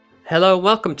Hello and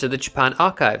welcome to the Japan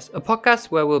Archives, a podcast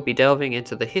where we'll be delving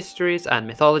into the histories and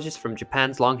mythologies from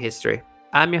Japan's long history.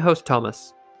 I'm your host,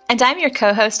 Thomas. And I'm your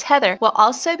co-host, Heather. We'll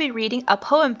also be reading a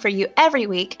poem for you every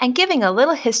week and giving a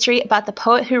little history about the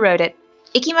poet who wrote it.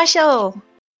 Ikimashou!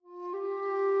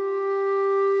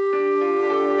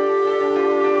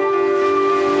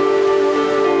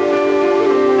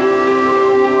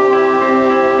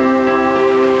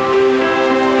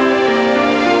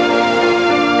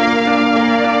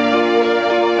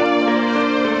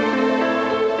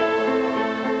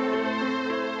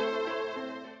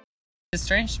 It's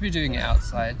strange to be doing it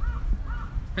outside,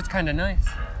 but it's kind of nice.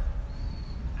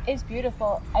 It's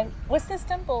beautiful. What's this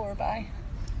temple we're by?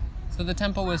 So the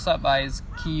temple we're sat by is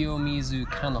Kiyomizu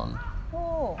Kannon.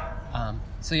 Oh.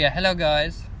 Hello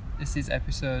guys. This is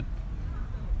episode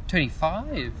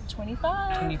 25.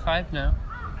 25 now.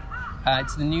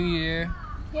 It's the new year.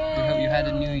 Yay. We hope you had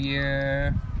a new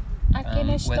year.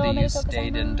 Whether you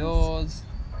stayed indoors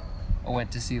or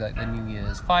went to see like the New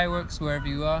Year's fireworks wherever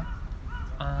you are.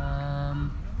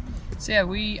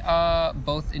 We are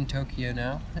both in Tokyo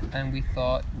now, and we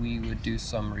thought we would do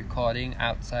some recording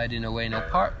outside in Ueno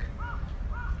Park.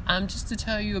 Just to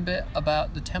tell you a bit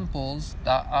about the temples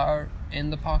that are in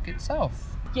the park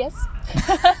itself. Yes.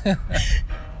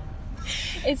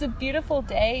 It's a beautiful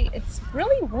day. It's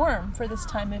really warm for this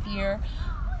time of year.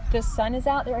 The sun is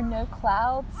out, there are no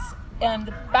clouds, and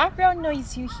the background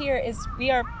noise you hear is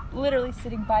we are literally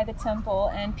sitting by the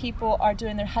temple and people are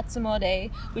doing their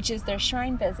Hatsumode, which is their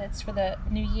shrine visits for the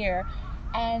new year,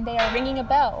 and they are ringing a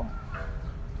bell.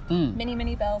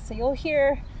 Many bells, so you'll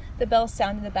hear the bell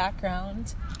sound in the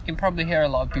background. You can probably hear a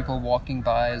lot of people walking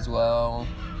by as well.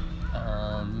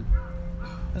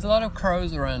 There's a lot of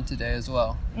crows around today as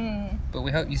well, but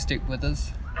we hope you stick with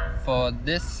us for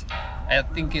this. I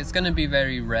think it's going to be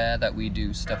very rare that we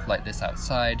do stuff like this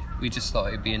outside. We just thought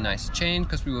it'd be a nice change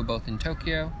because we were both in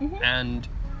Tokyo, and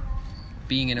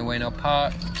being in Ueno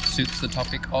Park suits the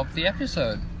topic of the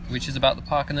episode, which is about the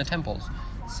park and the temples.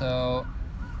 So,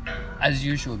 as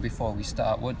usual, before we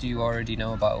start, what do you already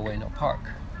know about Ueno Park?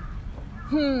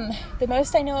 The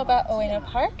most I know about Ueno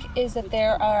Park is that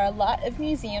there are a lot of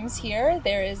museums here.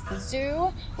 There is the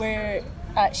zoo where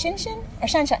Shanshan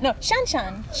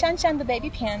the baby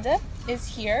panda is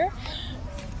here.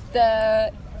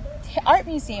 The art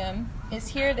museum is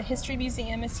here. The history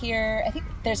museum is here. I think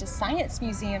there's a science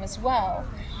museum as well.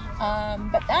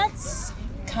 But that's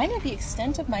kind of the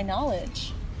extent of my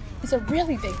knowledge. It's a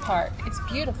really big park. It's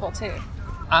beautiful too.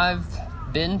 I've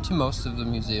been to most of the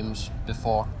museums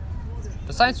before.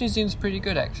 The science museum's pretty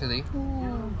good actually.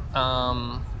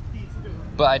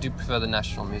 But I do prefer the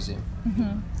National Museum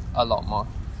a lot more.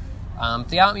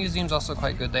 The art museum's also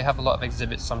quite good. They have a lot of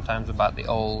exhibits sometimes about the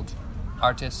old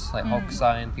artists like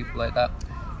Hokusai and people like that.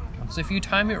 So if you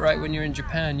time it right when you're in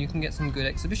Japan, you can get some good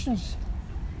exhibitions.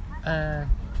 But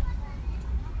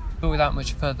without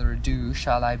much further ado,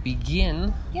 shall I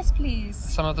begin? Yes, please.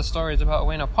 Some of the stories about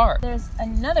Ueno Park. There's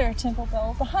another temple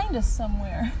bell behind us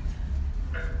somewhere.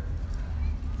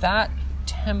 That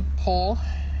temple,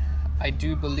 I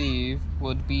do believe,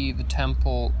 would be the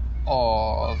temple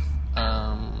of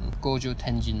Gojo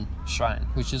Tenjin Shrine,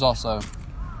 which is also,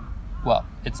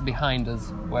 it's behind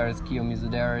us, whereas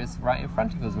Kiyomizu-dera is right in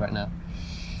front of us right now.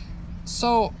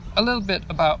 So, a little bit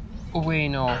about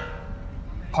Ueno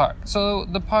Park. So,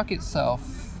 the park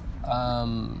itself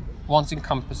once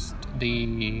encompassed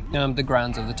the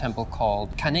grounds of the temple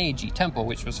called Kanneiji Temple,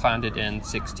 which was founded in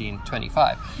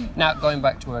 1625. Now, going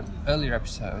back to an earlier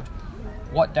episode,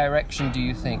 what direction do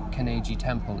you think Kanneiji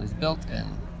Temple is built in?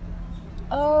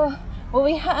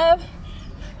 We have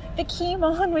the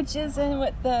Kimon, which is in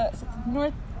the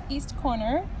northeast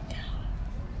corner.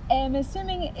 I'm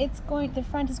assuming the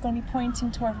front is going to be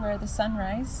pointing toward where the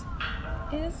sunrise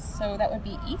is, so that would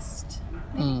be east.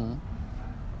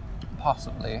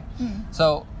 Possibly.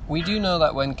 So we do know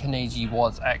that when Kanneiji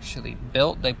was actually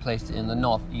built, they placed it in the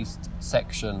northeast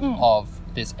section of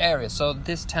this area. So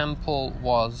this temple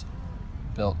was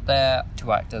built there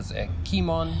to act as a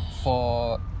kimon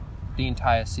for the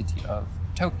entire city of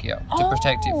Tokyo, to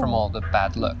protect it from all the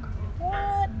bad luck.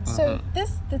 What? So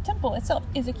the temple itself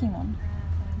is a kimon?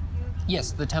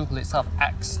 Yes, the temple itself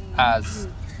acts as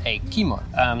a kimon.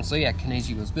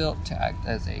 Kanneiji was built to act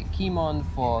as a kimon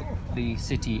for the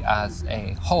city as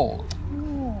a whole.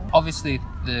 Ooh. Obviously,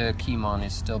 the kimon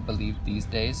is still believed these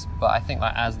days, but I think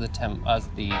that as the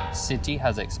city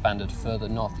has expanded further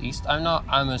northeast,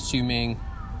 I'm assuming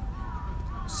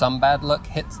some bad luck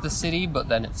hits the city, but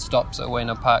then it stops at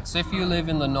Ueno Park. So if you live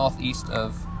in the northeast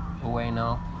of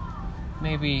Ueno,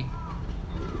 maybe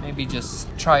just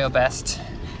try your best.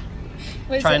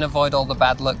 Try and avoid all the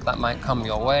bad luck that might come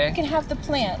your way. You can have the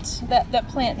plant, that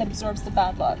plant that absorbs the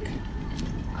bad luck.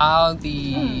 Are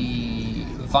the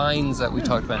vines that we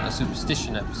talked about in the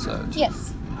superstition episode?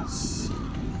 Yes.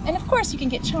 And of course you can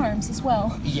get charms as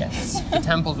well. Yes. The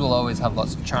temples will always have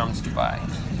lots of charms to buy.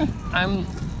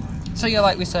 So yeah,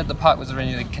 like we said, the park was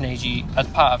originally as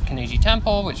part of Kanegi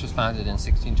Temple, which was founded in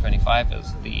 1625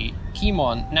 as the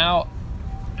Kimon. Now,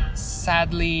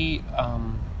 sadly,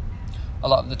 a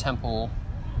lot of the temple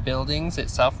buildings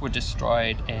itself were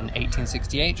destroyed in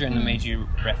 1868 during the Meiji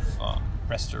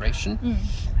Restoration.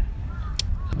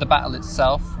 The battle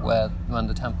itself, when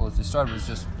the temple was destroyed, was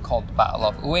just called the Battle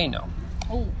of Ueno.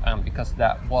 Because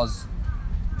that was,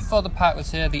 before the park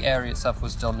was here, the area itself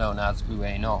was still known as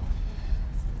Ueno.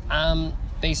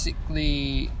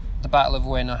 Basically, the Battle of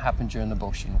Ueno happened during the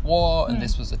Boshin War, and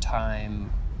this was a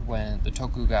time when the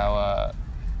Tokugawa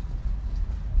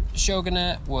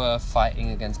shogunate were fighting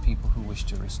against people who wished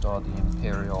to restore the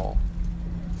imperial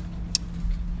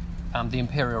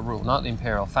rule, not the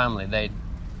imperial family.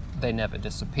 They never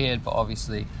disappeared, but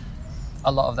obviously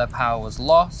a lot of their power was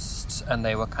lost, and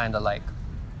they were kind of like,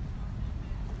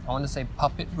 I want to say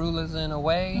puppet rulers in a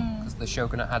way, because the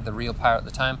shogunate had the real power at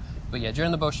the time. But yeah,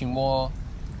 during the Boshin War,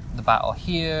 the battle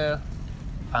here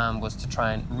was to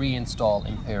try and reinstall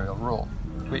imperial rule,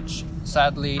 which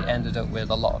sadly ended up with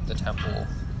a lot of the temple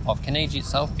of Kanegi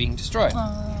itself being destroyed.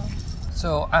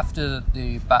 So after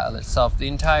the battle itself, the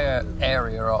entire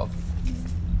area of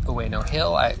Ueno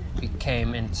Hill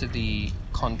came into the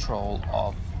control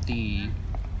of the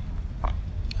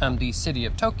city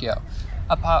of Tokyo,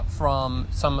 apart from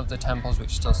some of the temples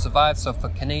which still survived. So for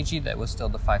Kanegi, there was still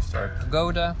the 5-story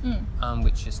pagoda,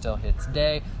 which is still here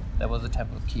today. There was the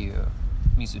temple of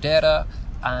Kiyomizu-dera,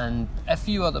 and a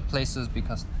few other places,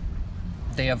 because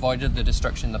they avoided the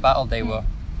destruction in the battle. They were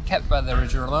kept by the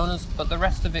original owners, but the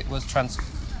rest of it was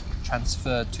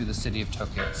transferred to the city of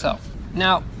Tokyo itself.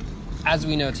 Now, as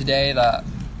we know today, that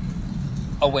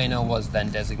Ueno was then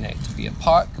designated to be a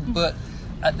park, but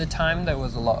at the time there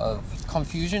was a lot of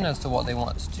confusion as to what they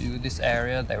wanted to do with this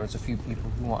area. There was a few people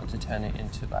who wanted to turn it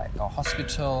into like a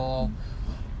hospital,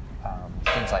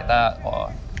 things like that,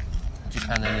 or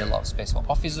Japan needed a lot of space for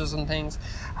offices and things.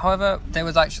 However, there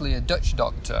was actually a Dutch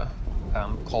doctor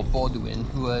called Bauduin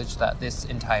who urged that this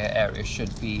entire area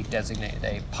should be designated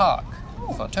a park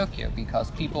for Tokyo,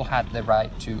 because people had the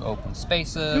right to open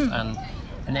spaces and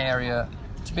an area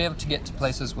to be able to get to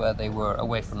places where they were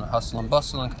away from the hustle and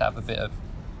bustle and could have a bit of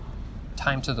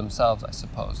time to themselves, I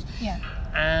suppose. Yeah.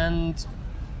 And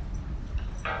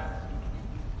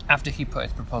after he put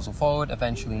his proposal forward,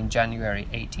 eventually in January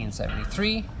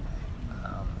 1873,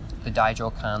 the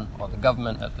Daijokan, or the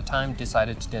government at the time,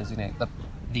 decided to designate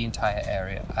the entire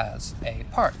area as a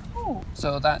park.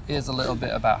 So that is a little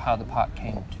bit about how the park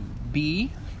came to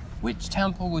be. Which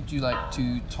temple would you like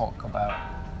to talk about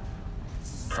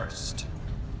first?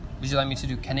 Would you like me to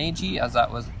do Kanegi, as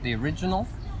that was the original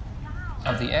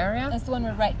of the area? That's the one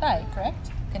we're right by, correct?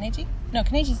 Kanegi? No,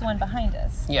 Kaneji's the one behind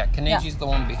us. Yeah, Kaneji's the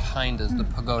one behind us, the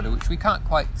pagoda, which we can't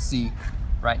quite see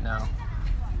right now.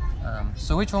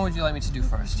 So which one would you like me to do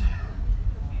first?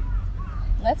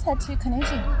 Let's head to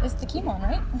Kaneji. It's the Kimon,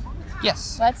 right?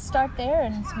 Yes. Let's start there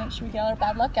and make sure we get all our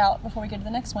bad luck out before we go to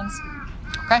the next ones.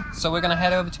 Okay, so we're going to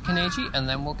head over to Kaneji and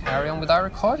then we'll carry on with our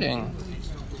recording.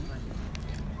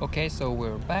 Okay, so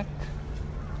we're back.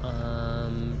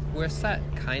 We're sat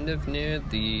kind of near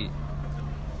the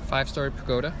 5-story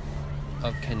pagoda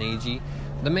of Kaneji.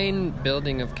 The main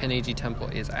building of Kaneji Temple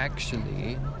is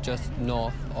actually just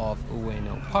north of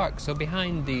Ueno Park, so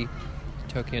behind the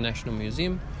Tokyo National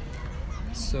Museum.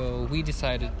 So we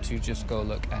decided to just go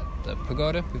look at the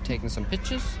pagoda. We've taken some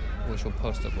pictures, which we'll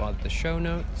post up on the show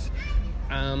notes.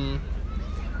 So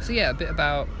yeah,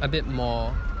 a bit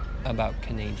more about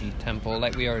Kaneji Temple.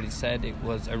 Like we already said, it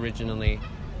was originally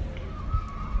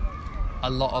a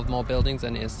lot of more buildings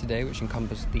than it is today, which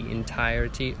encompass the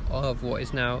entirety of what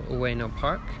is now Ueno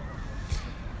Park.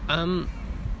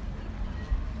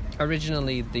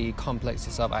 Originally, the complex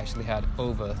itself actually had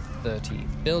over 30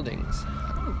 buildings.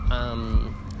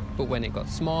 But when it got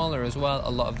smaller as well,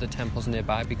 a lot of the temples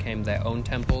nearby became their own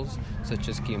temples, such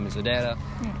as Kiyomizu-dera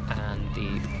and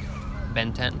the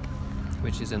Benten,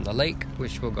 which is in the lake,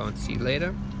 which we'll go and see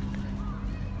later.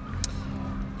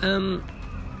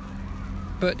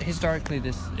 But historically,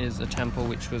 this is a temple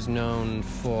which was known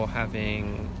for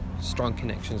having strong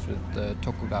connections with the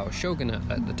Tokugawa shogunate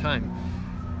at the time.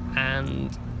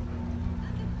 And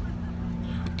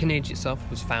Kaneji itself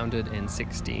was founded in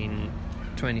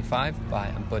 1625 by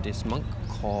a Buddhist monk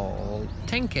called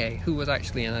Tenkei, who was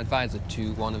actually an advisor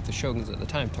to one of the shoguns at the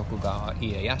time, Tokugawa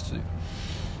Ieyasu.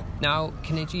 Now,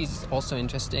 Kinegi is also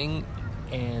interesting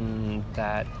in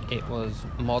that it was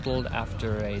modeled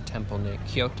after a temple near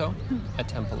Kyoto, a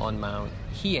temple on Mount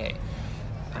Hiei,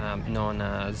 known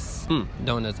as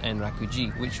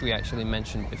Enrakuji, which we actually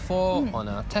mentioned before on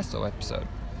our Tesso episode.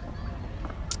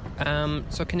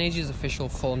 So Kineiji's official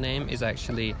full name is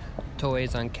actually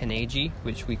Toeizan Kinegi,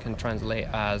 which we can translate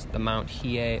as the Mount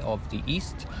Hiei of the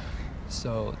East.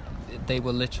 So they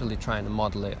were literally trying to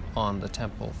model it on the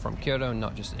temple from Kyoto,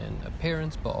 not just in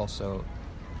appearance, but also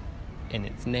in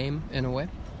its name, in a way.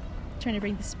 Trying to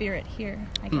bring the spirit here,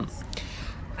 I guess.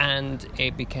 And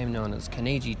it became known as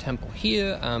Kinegi Temple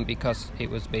here because it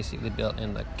was basically built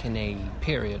in the Kinei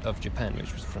period of Japan,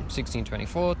 which was from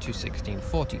 1624 to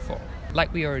 1644.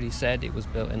 Like we already said, it was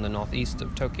built in the northeast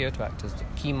of Tokyo to act as the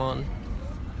Kimon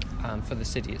for the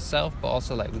city itself, but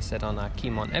also, like we said on our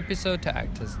Kimon episode, to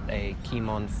act as a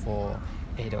Kimon for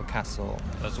Edo Castle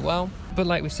as well. But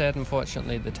like we said,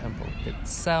 unfortunately, the temple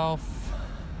itself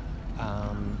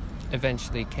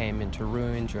eventually came into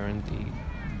ruin during the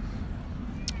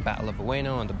Battle of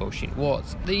Ueno and the Boshin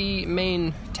Wars. The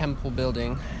main temple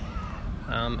building,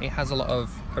 it has a lot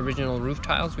of original roof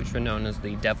tiles, which were known as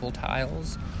the devil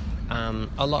tiles.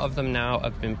 A lot of them now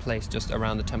have been placed just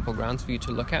around the temple grounds for you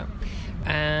to look at,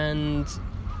 and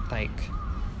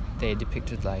they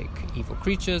depicted evil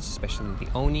creatures, especially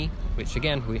the Oni, which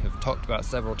again we have talked about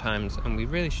several times, and we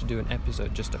really should do an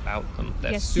episode just about them.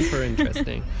 They're super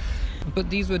interesting.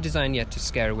 But these were designed to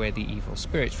scare away the evil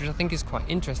spirits, which I think is quite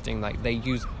interesting. They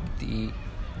used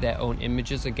their own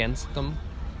images against them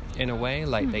in a way.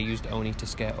 They used Oni to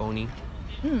scare Oni,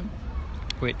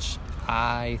 which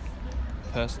I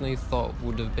personally thought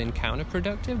would have been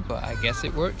counterproductive, but I guess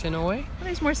it worked in a way. Well,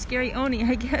 there's more scary Oni,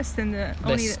 I guess, than the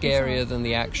They're Oni. They're scarier itself. than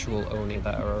the actual Oni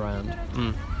that are around.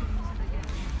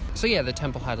 So the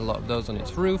temple had a lot of those on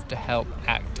its roof to help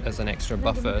act as an extra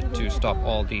buffer to stop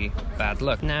all the bad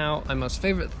luck. Now, my most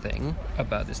favorite thing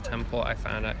about this temple I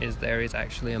found out is there is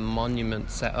actually a monument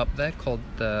set up there called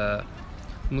the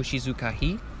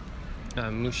Mushizuka-hi.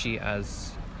 Mushi,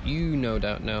 as you no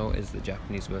doubt know, is the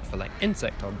Japanese word for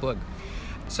insect or bug.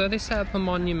 So they set up a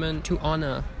monument to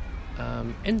honor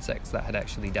insects that had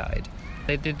actually died.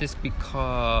 They did this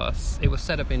because it was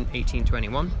set up in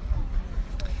 1821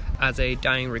 as a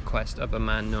dying request of a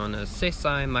man known as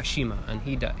Seisai Mashima, and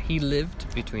he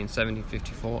lived between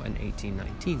 1754 and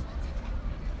 1819.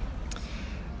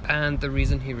 And the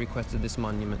reason he requested this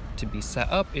monument to be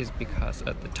set up is because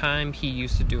at the time he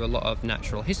used to do a lot of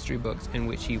natural history books in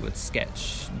which he would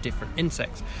sketch different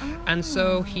insects. And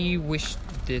so he wished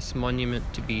this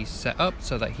monument to be set up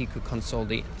so that he could console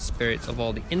the spirits of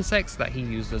all the insects that he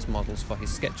used as models for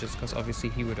his sketches, because obviously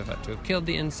he would have had to have killed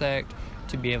the insect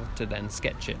to be able to then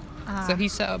sketch it. So he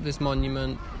set up this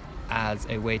monument as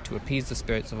a way to appease the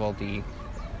spirits of all the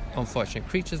unfortunate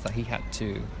creatures that he had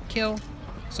to kill,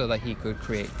 so that he could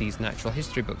create these natural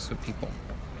history books for people.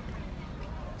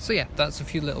 So that's a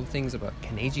few little things about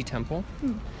Kinegi Temple.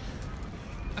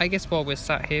 I guess while we're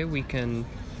sat here, we can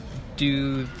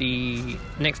do the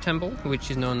next temple,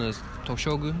 which is known as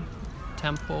Toshogu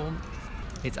Temple.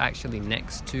 It's actually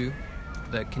next to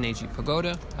the Kinegi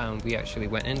Pagoda, and we actually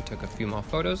went in, took a few more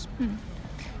photos.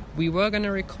 We were going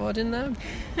to record in there,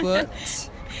 but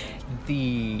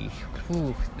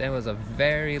there was a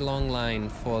very long line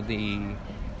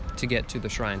to get to the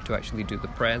shrine to actually do the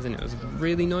prayers, and it was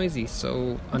really noisy,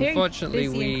 so unfortunately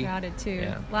very busy and crowded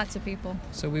too. Lots of people.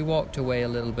 So we walked away a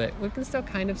little bit. We can still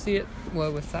kind of see it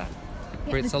where we're sat,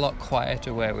 but it's a lot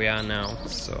quieter where we are now,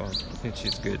 so which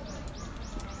is good.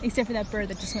 Except for that bird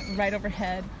that just went right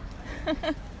overhead.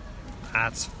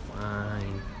 That's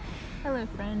fine. Hello,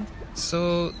 friend.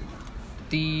 So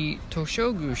the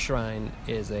Toshogu shrine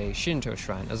is a Shinto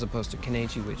shrine as opposed to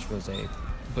Kinegi, which was a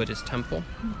Buddhist temple.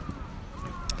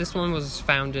 This one was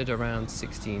founded around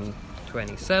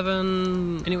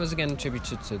 1627, and it was again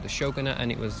attributed to the shogunate,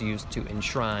 and it was used to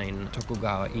enshrine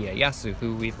Tokugawa Ieyasu,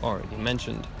 who we've already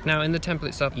mentioned. Now, in the temple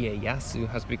itself, Ieyasu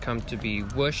has become to be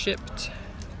worshipped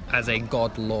as a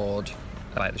god lord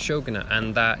by the shogunate,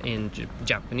 and that in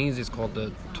Japanese is called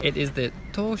the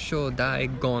Tosho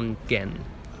Daigon Gen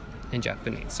in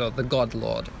Japanese, so the god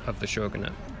lord of the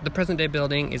shogunate. The present day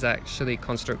building is actually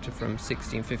constructed from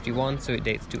 1651, so it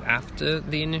dates to after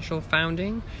the initial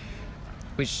founding,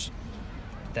 which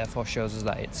therefore shows us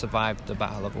that it survived the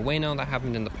Battle of Ueno that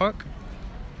happened in the park,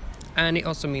 and it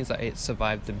also means that it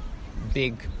survived the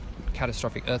big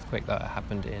catastrophic earthquake that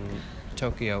happened in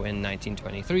Tokyo in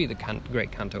 1923, the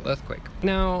Great Kanto earthquake.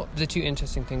 Now, the two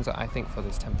interesting things that I think for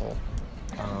this temple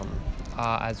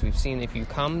are, as we've seen, if you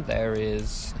come, there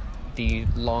is the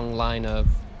long line of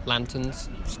lanterns,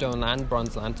 stone and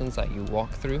bronze lanterns that you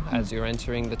walk through as you're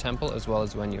entering the temple, as well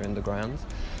as when you're in the grounds.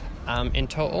 In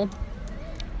total,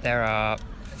 there are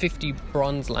 50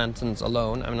 bronze lanterns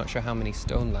alone. I'm not sure how many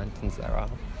stone lanterns there are.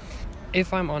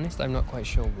 If I'm honest, I'm not quite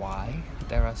sure why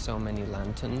there are so many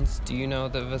lanterns. Do you know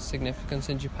the significance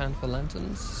in Japan for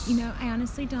lanterns? You know, I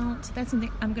honestly don't. That's something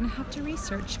I'm going to have to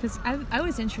research, because I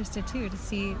was interested too to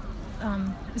see,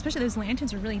 especially those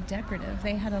lanterns are really decorative.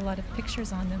 They had a lot of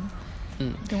pictures on them,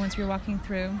 the ones we were walking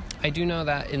through. I do know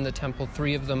that in the temple,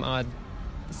 3 of them are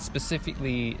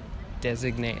specifically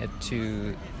designated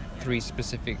to 3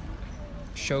 specific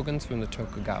shoguns from the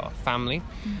Tokugawa family.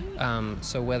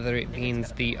 So whether it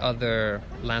means the other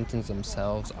lanterns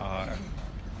themselves are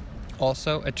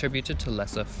also attributed to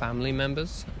lesser family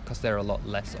members because they're a lot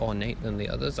less ornate than the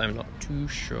others, I'm not too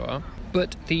sure.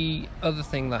 But the other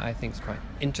thing that I think is quite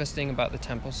interesting about the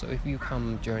temple, so if you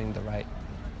come during the right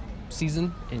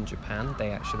season in Japan, they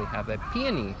actually have a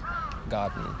peony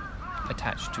garden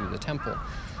attached to the temple.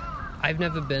 I've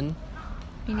never been.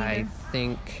 I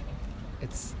think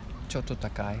it's choto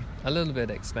takai, a little bit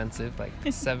expensive, like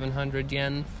 700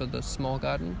 yen for the small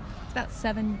garden. It's about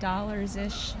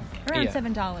 $7-ish, around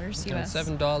 $7 US.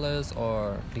 $7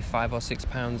 or the £5 or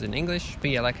 £6 in English.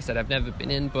 But yeah, like I said, I've never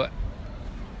been in, but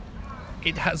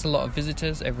it has a lot of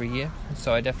visitors every year.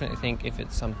 So I definitely think if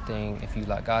it's something, if you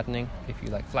like gardening, if you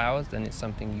like flowers, then it's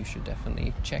something you should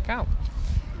definitely check out.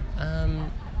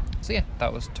 So yeah,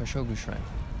 that was Toshogu Shrine.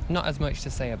 Not as much to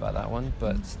say about that one,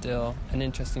 but still an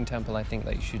interesting temple I think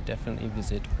that you should definitely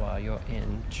visit while you're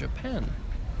in Japan.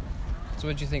 So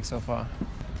what do you think so far?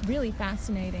 Really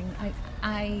fascinating.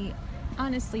 I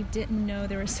honestly didn't know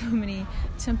there were so many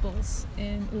temples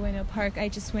in Ueno Park. I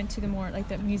just went to the more like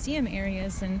the museum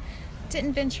areas and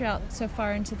didn't venture out so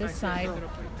far into this side.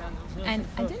 And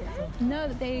I didn't know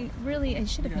that they really, I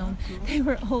should have known, they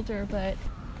were older, but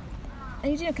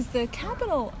I do know because the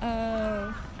capital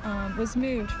of was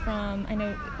moved from, I know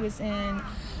it was in,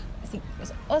 I think it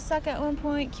was Osaka at one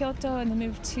point, Kyoto, and then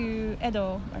moved to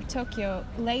Edo or Tokyo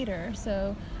later.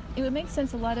 So it would make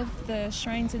sense a lot of the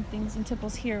shrines and things and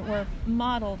temples here were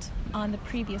modeled on the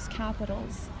previous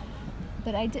capitals.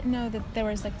 But I didn't know that there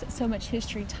was like so much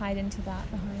history tied into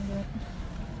that behind it.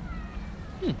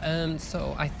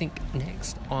 So I think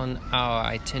next on our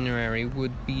itinerary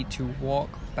would be to walk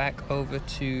back over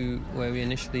to where we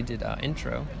initially did our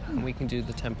intro, and we can do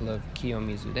the temple of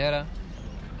Kiyomizu-dera,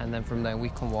 and then from there we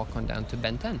can walk on down to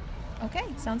Benten. Okay,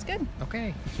 sounds good.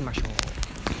 Okay, ikimashou.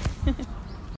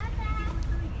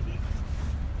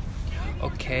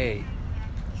 Okay,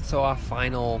 so our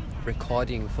final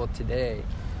recording for today.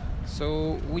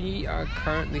 So we are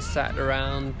currently sat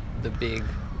around the big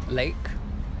lake.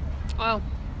 Well,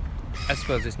 I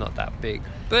suppose it's not that big,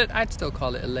 but I'd still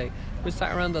call it a lake. We're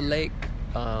sat around the lake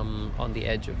on the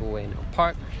edge of Ueno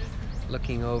Park,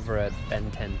 looking over at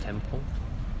Benten Temple.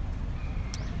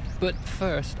 But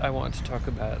first, I want to talk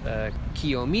about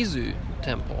Kiyomizu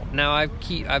Temple. Now,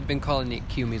 I've been calling it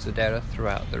Kiyomizu-dera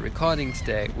throughout the recording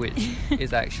today, which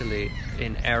is actually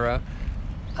in error.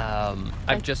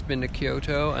 I've just been to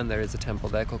Kyoto, and there is a temple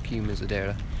there called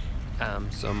Kiyomizu-dera.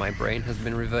 So my brain has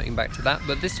been reverting back to that.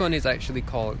 But this one is actually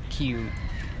called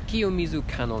Kiyomizu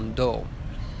Kannon-do.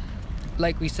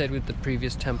 Like we said with the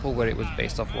previous temple, where it was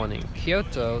based off one in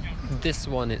Kyoto, this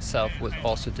one itself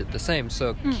also did the same.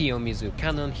 So Kiyomizu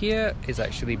Kannon here is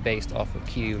actually based off of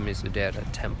Kiyomizu-dera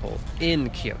temple in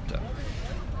Kyoto.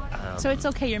 So it's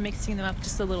okay, you're mixing them up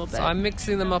just a little bit. So I'm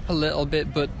mixing them up a little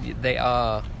bit, but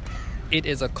it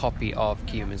is a copy of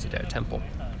Kiyomizu-dera temple.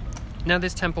 Now,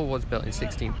 this temple was built in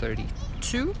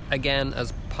 1632, again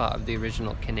as part of the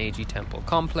original Kenneiji temple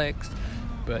complex,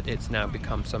 but it's now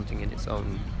become something in its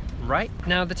own right.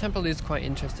 Now, the temple is quite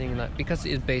interesting in that because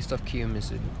it is based off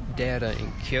Kiyomizu-dera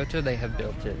in Kyoto, they have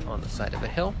built it on the side of a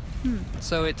hill.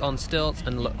 So it's on stilts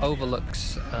and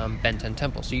overlooks Benten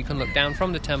Temple. So you can look down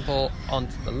from the temple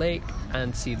onto the lake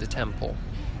and see the temple.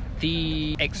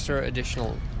 The extra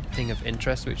additional thing of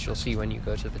interest, which you'll see when you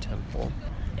go to the temple,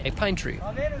 a pine tree,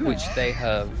 which they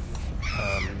have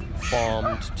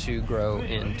formed to grow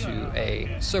into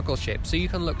a circle shape. So you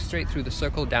can look straight through the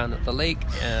circle down at the lake,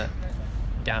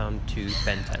 down to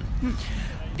Benten.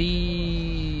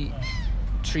 The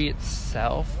tree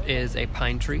itself is a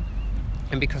pine tree,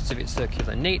 and because of its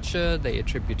circular nature, they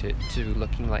attribute it to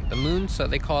looking like the moon, so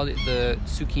they call it the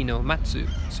Tsuki no Matsu,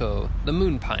 so the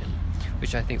moon pine,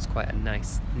 which I think is quite a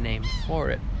nice name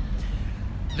for it.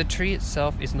 The tree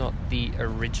itself is not the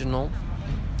original.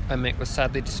 It was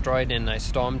sadly destroyed in a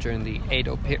storm during the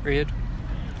Edo period.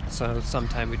 so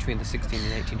sometime between the 16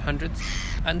 and 1800s.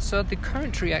 And so the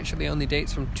current tree actually only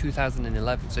dates from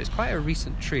 2011, so it's quite a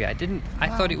recent tree. I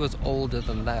thought it was older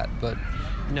than that, but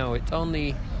no, it's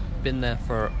only been there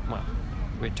for, well,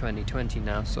 we're 2020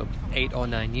 now, so 8 or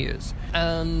 9 years.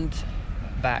 And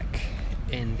back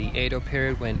in the Edo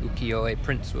period, when ukiyo-e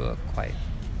prints were quite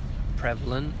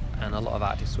prevalent and a lot of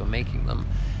artists were making them,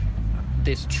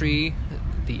 this tree,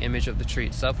 the image of the tree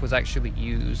itself, was actually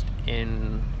used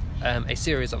in a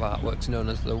series of artworks known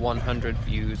as the 100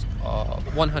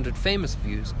 famous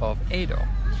views of Edo,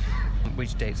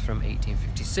 which dates from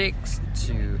 1856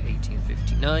 to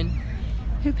 1859.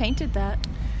 Who painted that?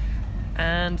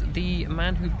 And the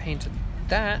man who painted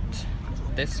that,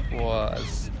 this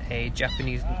was a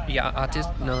Japanese artist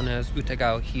known as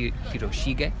Utagao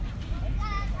Hiroshige,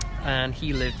 and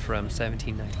he lived from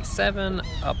 1797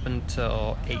 up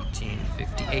until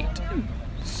 1858.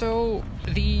 So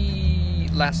the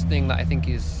last thing that I think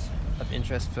is of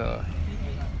interest for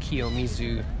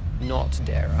Kiyomizu, not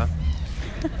Dera,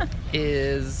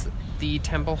 is the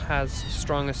temple has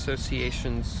strong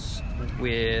associations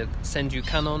with Senju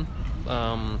Kanon,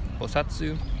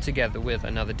 Bosatsu, together with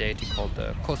another deity called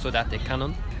the Kosodate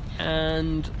Kanon.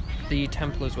 And the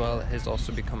temple as well has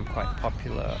also become quite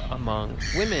popular among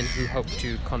women who hope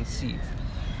to conceive,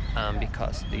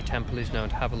 because the temple is known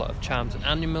to have a lot of charms and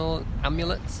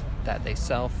amulets that they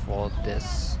sell for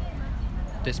this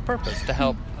purpose, to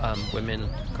help women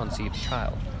conceive a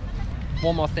child.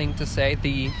 One more thing to say,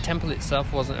 the temple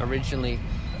itself wasn't originally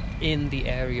in the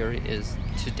area it is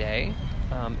today.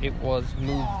 It was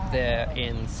moved there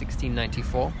in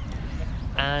 1694,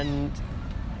 and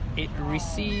it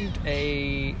received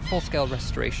a full-scale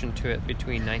restoration to it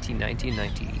between 1990 and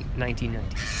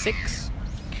 1996.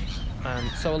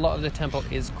 So a lot of the temple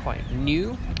is quite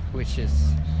new, which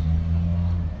is,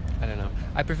 I don't know.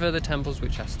 I prefer the temples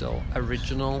which are still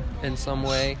original in some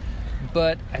way,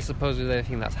 but I suppose with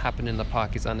everything that's happened in the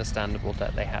park, it's understandable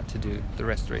that they had to do the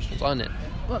restorations on it.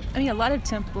 Well, I mean, a lot of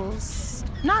temples,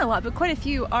 not a lot, but quite a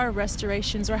few are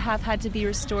restorations or have had to be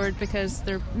restored because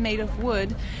they're made of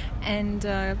wood, and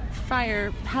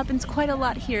fire happens quite a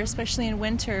lot here, especially in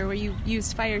winter where you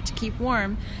use fire to keep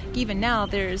warm. Even now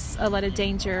there's a lot of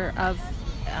danger of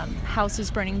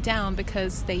houses burning down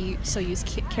because they use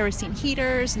kerosene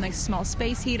heaters and like small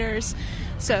space heaters.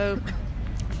 So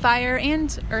fire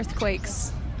and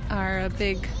earthquakes are a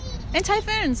big, and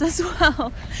typhoons as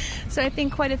well. So I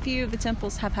think quite a few of the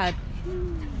temples have had.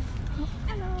 Oh,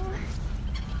 hello.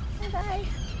 Bye.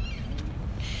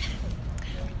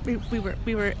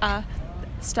 We were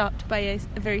stopped by a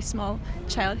very small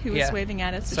child who was waving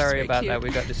at us. Sorry about that.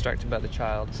 We got distracted by the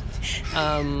child.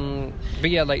 But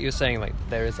yeah, like you were saying, like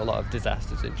there is a lot of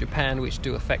disasters in Japan which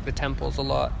do affect the temples a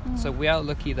lot. So we are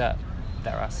lucky that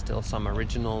there are still some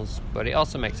originals, but it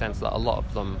also makes sense that a lot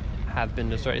of them have been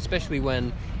destroyed, especially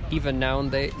when even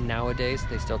nowadays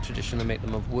they still traditionally make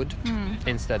them of wood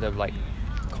instead of like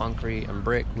concrete and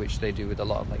brick, which they do with a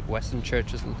lot of like Western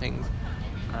churches and things.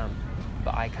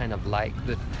 But I kind of like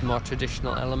the more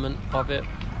traditional element of it.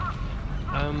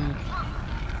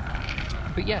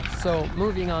 But yeah, so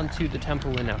moving on to the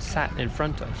temple we're now sat in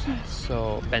front of,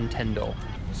 so Bentendo.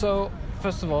 So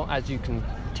first of all, as you can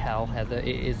tell, Heather, it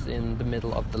is in the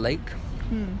middle of the lake.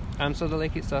 So the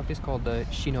lake itself is called the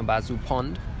Shinobazu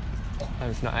Pond.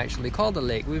 And it's not actually called a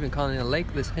lake. We've been calling it a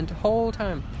lake this whole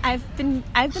time. I've been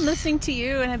listening to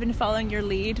you and I've been following your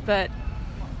lead, but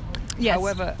yes.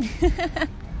 However,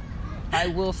 I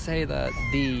will say that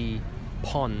the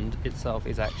pond itself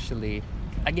is actually,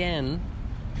 again,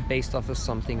 based off of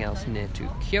something else near to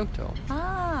Kyoto.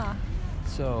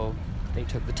 So they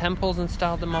took the temples and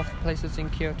styled them off places in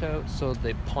Kyoto, so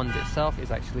the pond itself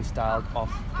is actually styled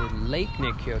off the lake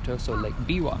near Kyoto, so Lake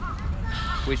Biwa,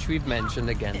 which we've mentioned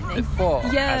again before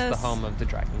as the home of the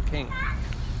Dragon King.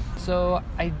 So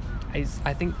I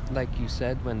think, like you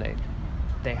said, when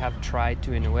they have tried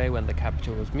to, in a way, when the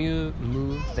capital was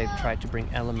moved, they've tried to bring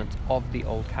elements of the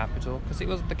old capital, because it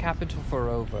was the capital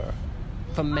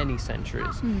for many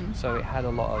centuries. So it had a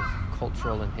lot of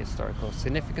cultural and historical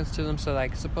significance to them. So I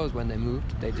suppose when they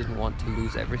moved, they didn't want to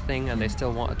lose everything, and they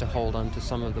still wanted to hold on to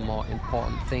some of the more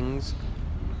important things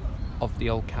of the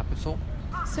old capital.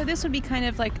 So this would be kind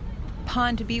of like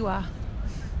Pond Biwa.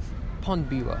 Pond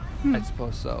Biwa, I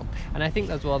suppose so. And I think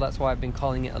as well that's why I've been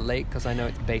calling it a lake, because I know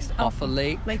it's based off a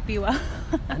lake. Lake Biwa.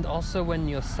 And also when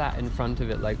you're sat in front of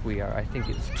it like we are, I think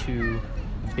it's too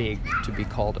big to be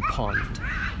called a pond.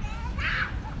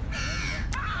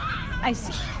 I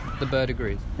see. The bird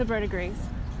agrees.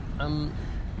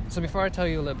 So before I tell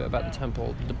you a little bit about the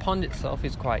temple, the pond itself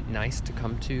is quite nice to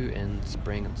come to in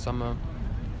spring and summer.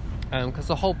 because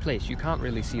the whole place, you can't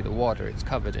really see the water. It's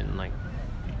covered in like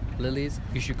lilies.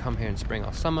 You should come here in spring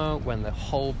or summer when the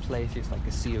whole place is like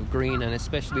a sea of green, and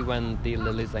especially when the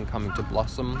lilies then come into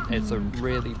blossom. It's a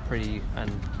really pretty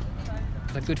and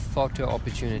it's a good photo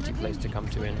opportunity place to come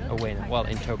to in Ueno, well,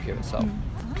 in Tokyo itself.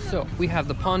 So we have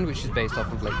the pond, which is based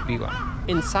off of Lake Biwa.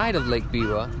 Inside of Lake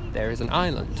Biwa there is an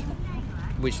island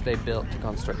which they built to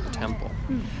construct the temple.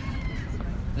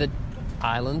 The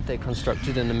island they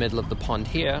constructed in the middle of the pond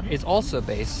here is also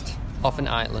based off an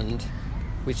island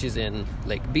which is in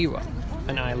Lake Biwa,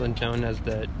 an island known as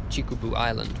the Chikubu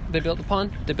Island. They built the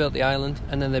pond, they built the island,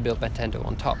 and then they built Bentendo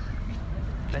on top.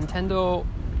 Bentendo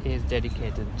is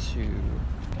dedicated to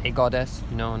a goddess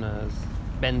known as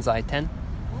Benzaiten,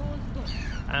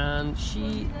 and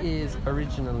she is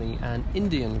originally an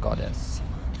Indian goddess.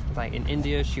 Like in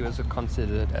India, she was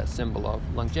considered a symbol of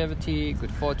longevity,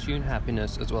 good fortune,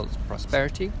 happiness, as well as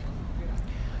prosperity.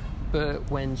 But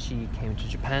when she came to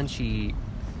Japan, she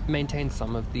maintained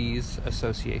some of these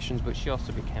associations, but she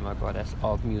also became a goddess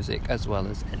of music as well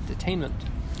as entertainment.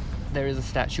 There is a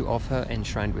statue of her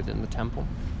enshrined within the temple.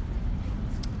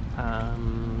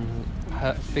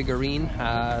 Her figurine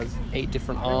has 8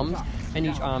 different arms, and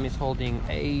each arm is holding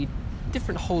a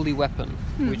different holy weapon,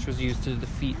 which was used to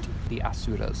defeat the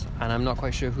Asuras. And I'm not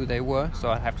quite sure who they were, so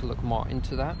I'd have to look more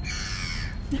into that.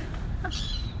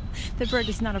 The bird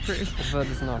does not approve. The bird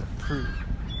does not approve.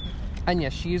 And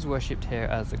yes, she is worshipped here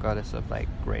as a goddess of like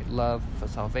great love for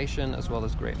salvation, as well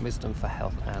as great wisdom for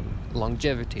health and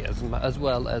longevity, as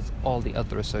well as all the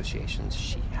other associations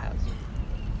she has.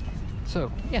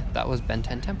 So yeah, that was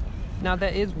Benten Temple. Now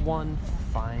there is one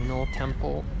final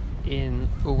temple in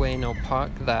Ueno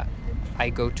Park that I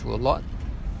go to a lot.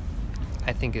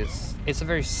 I think it's a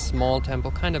very small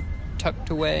temple, kind of tucked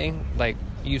away, like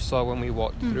you saw when we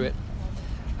walked through it.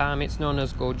 It's known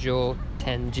as Gojo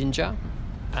Tenjinja.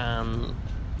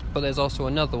 But there's also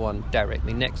another one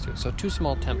directly next to it. So 2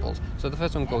 small temples. So the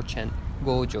first one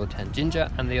Gojo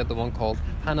Tenjinja, and the other one called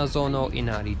Hanazono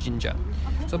Inari Jinja.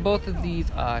 So both of these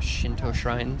are Shinto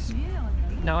shrines.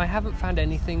 Now I haven't found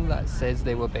anything that says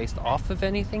they were based off of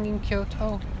anything in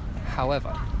Kyoto.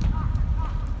 However,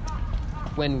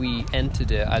 when we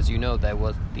entered it, as you know, there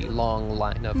was the long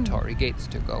line of torii gates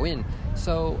to go in.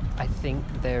 So I think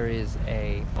there is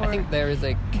a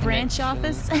branch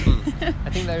office. I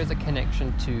think there is a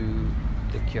connection to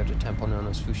the Kyoto temple known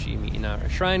as Fushimi Inara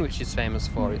Shrine, which is famous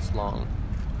for its long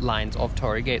lines of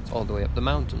torii gates all the way up the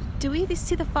mountain. Do we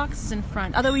see the foxes in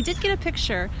front? Although we did get a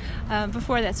picture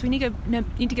before that, so we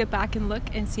need to go back and look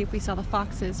and see if we saw the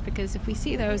foxes, because if we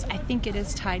see those, I think it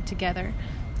is tied together.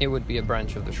 It would be a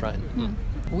branch of the shrine.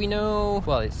 We know,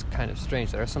 well, it's kind of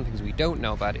strange, there are some things we don't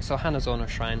know about it. So Hanazono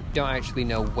Shrine, don't actually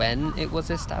know when it was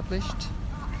established.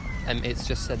 It's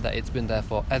just said that it's been there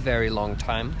for a very long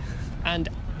time. And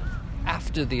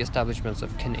after the establishments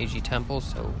of Kenneiji Temple,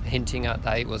 so hinting at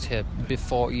that it was here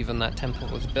before even that temple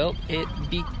was built,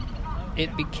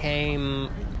 it became,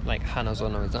 like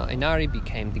Hanazono Inari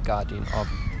became the guardian of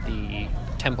the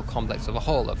temple complex of a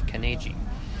whole of Kenneiji.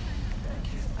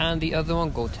 And the other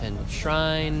one, Goten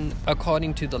Shrine,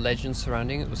 according to the legend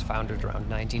surrounding it, was founded around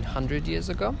 1900 years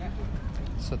ago.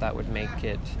 So that would make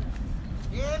it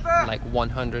like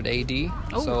 100 AD.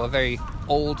 Oh. So a very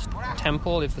old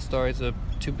temple, if the stories are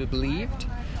to be believed.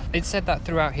 It's said that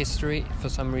throughout history, for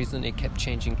some reason, it kept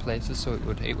changing places, so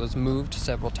it was moved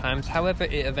several times. However,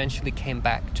 it eventually came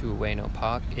back to Ueno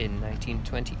Park in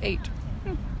 1928.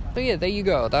 So yeah, there you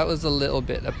go. That was a little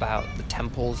bit about the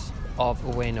temples of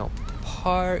Ueno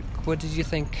Park. What did you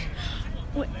think?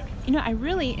 Well, I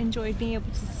really enjoyed being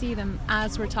able to see them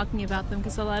as we're talking about them,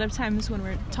 because a lot of times when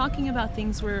we're talking about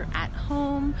things, we're at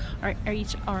home or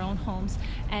each our own homes,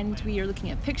 and we are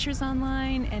looking at pictures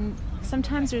online, and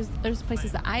sometimes there's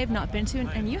places that I have not been to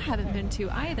and you haven't been to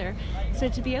either. So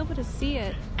to be able to see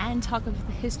it and talk about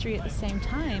the history at the same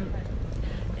time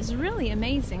is really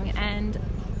amazing. And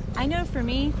I know for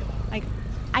me, like,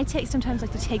 I sometimes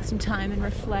like to take some time and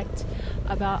reflect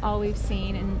about all we've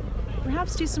seen, and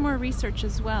perhaps do some more research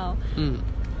as well.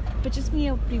 But just being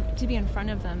able to be in front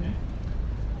of them,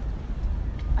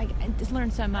 I just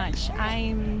learned so much.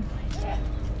 I'm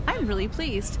really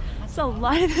pleased. It's a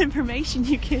lot of information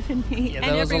you've given me. Yeah,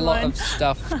 there was a lot of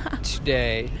stuff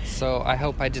today, so I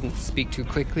hope I didn't speak too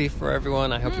quickly for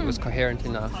everyone. I hope it was coherent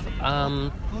enough.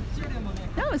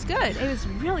 No, it was good. It was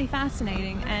really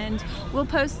fascinating, and we'll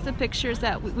post the pictures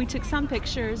that we took. Some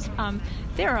pictures.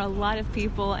 There are a lot of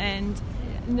people, and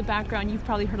in the background you've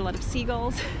probably heard a lot of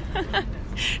seagulls.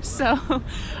 So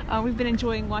we've been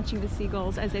enjoying watching the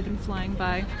seagulls as they've been flying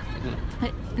by.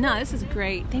 No, this is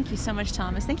great. Thank you so much,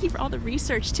 Thomas. Thank you for all the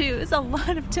research too. It's a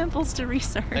lot of temples to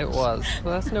research. It was.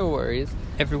 Well, that's no worries.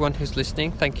 Everyone who's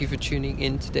listening, thank you for tuning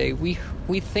in today. We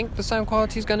think the sound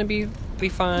quality is going to be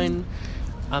fine.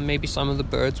 Maybe some of the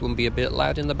birds will be a bit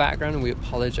loud in the background, and we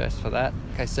apologize for that.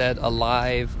 Like I said, a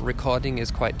live recording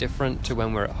is quite different to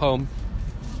when we're at home,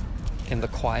 in the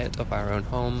quiet of our own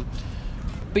home.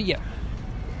 But yeah,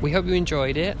 we hope you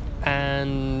enjoyed it,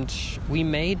 and we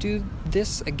may do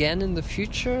this again in the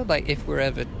future, like if we're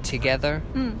ever together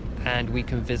and we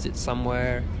can visit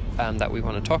somewhere that we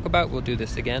want to talk about, we'll do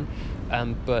this again.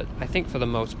 But I think for the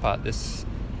most part, this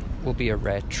will be a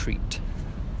rare treat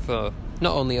for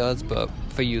not only us, but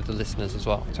for you, the listeners, as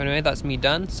well. So anyway, that's me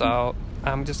done. So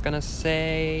I'm just going to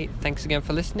say thanks again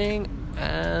for listening,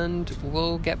 and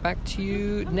we'll get back to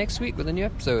you next week with a new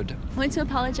episode. I want to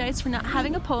apologize for not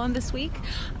having a poem this week.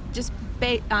 Just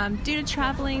due to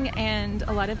traveling and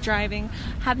a lot of driving,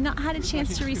 have not had a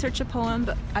chance to research a poem,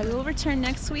 but I will return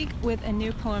next week with a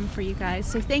new poem for you guys.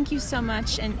 So thank you so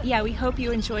much, and yeah, we hope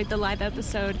you enjoyed the live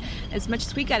episode as much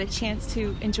as we got a chance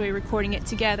to enjoy recording it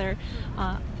together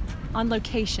on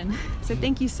location. So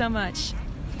thank you so much.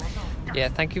 Yeah,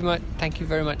 thank you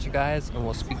very much, you guys, and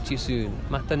we'll speak to you soon.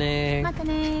 Matane.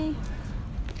 Matane.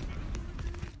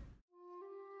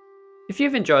 If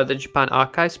you've enjoyed the Japan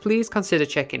Archives, please consider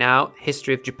checking out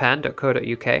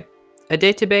historyofjapan.co.uk, a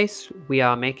database we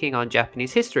are making on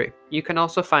Japanese history. You can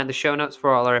also find the show notes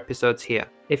for all our episodes here.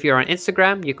 If you're on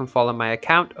Instagram, you can follow my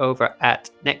account over at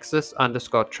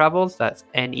nexus_travels, that's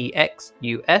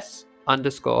NEXUS_travels.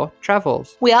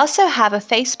 We also have a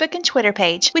Facebook and Twitter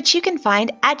page, which you can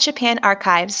find at Japan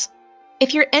Archives.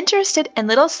 If you're interested in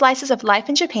little slices of life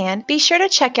in Japan, be sure to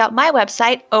check out my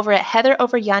website over at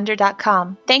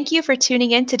heatheroveryonder.com. Thank you for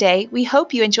tuning in today. We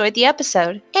hope you enjoyed the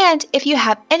episode. And if you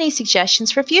have any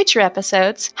suggestions for future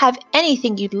episodes, have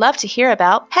anything you'd love to hear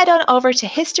about, head on over to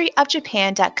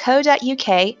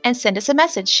historyofjapan.co.uk and send us a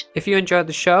message. If you enjoyed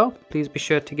the show, please be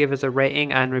sure to give us a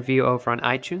rating and review over on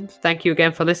iTunes. Thank you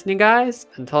again for listening, guys.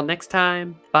 Until next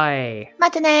time, bye.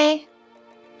 Matane!